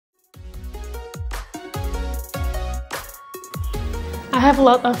have a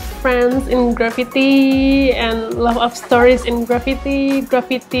lot of friends in graffiti and a lot of stories in graffiti.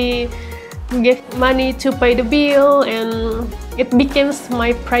 Graffiti gave money to pay the bill, and it becomes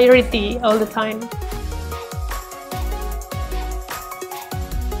my priority all the time.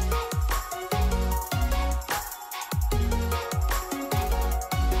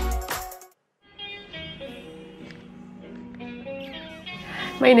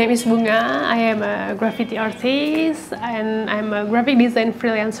 My name is Bunga. I am a graffiti artist and I'm a graphic design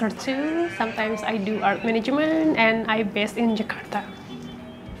freelancer too. Sometimes I do art management and I'm based in Jakarta.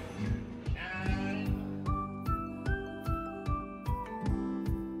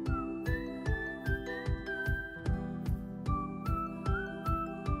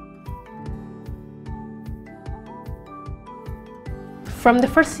 From the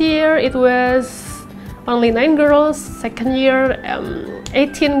first year, it was only 9 girls, second year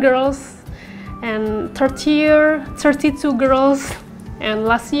 18 girls, and third year 32 girls, and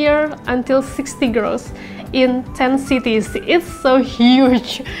last year until 60 girls in 10 cities. It's so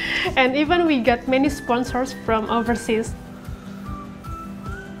huge, and even we got many sponsors from overseas.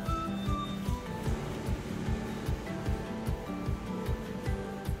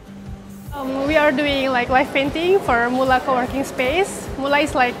 We are doing like live painting for Mula co-working space. Mula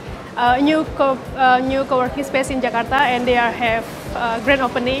is like a new co-working space in Jakarta, and they have a grand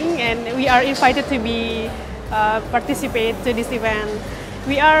opening, and we are invited to be participate to this event.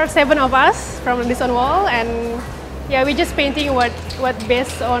 We are 7 of us from this on wall, and yeah, we just painting what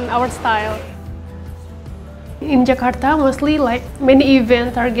based on our style. In Jakarta, mostly like many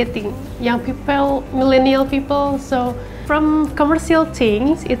events targeting young people, millennial people. So from commercial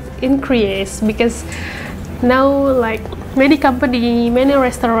things, it increased because now like many company, many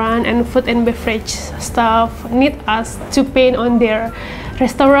restaurant and food and beverage staff need us to paint on their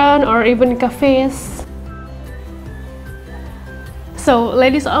restaurant or even cafes. So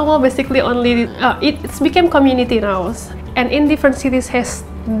Ladies on Wall basically only it's become community now, and in different cities has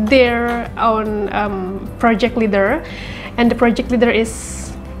their own project leader, and the project leader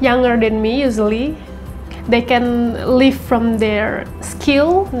is younger than me usually. They can live from their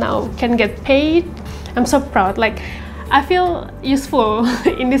skill, now can get paid. I'm so proud. Like I feel useful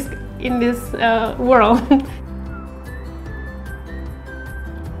in this world.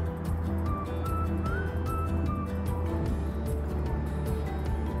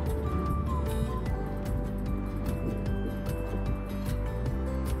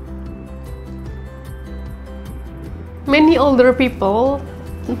 Many older people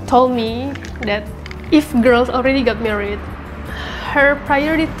told me that if girls already got married, her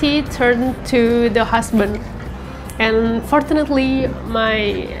priority turned to the husband. And fortunately,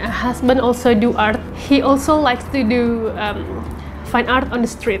 my husband also do art. He also likes to do fine art on the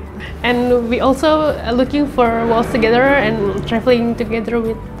street. And we also looking for walls together and traveling together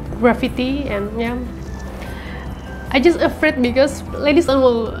with graffiti. And yeah, I just afraid because Ladies on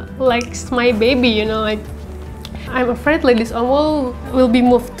Wall likes my baby, you know. Like I'm afraid Ladies on Wall will be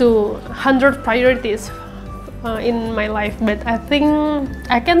moved to 100 priorities in my life, but I think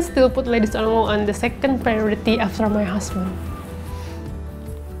I can still put Ladies on Wall on the second priority after my husband.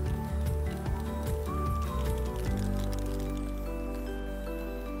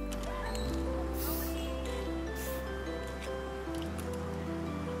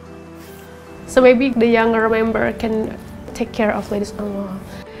 So maybe the younger member can take care of Ladies on Wall.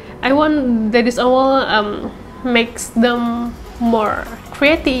 I want Ladies on Wall makes them more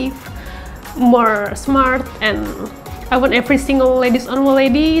creative, more smart, and I want every single Ladies on Wall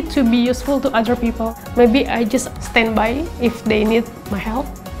lady to be useful to other people. Maybe I just stand by if they need my help.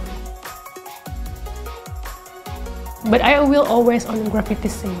 But I will always on graffiti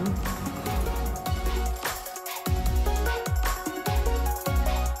scene.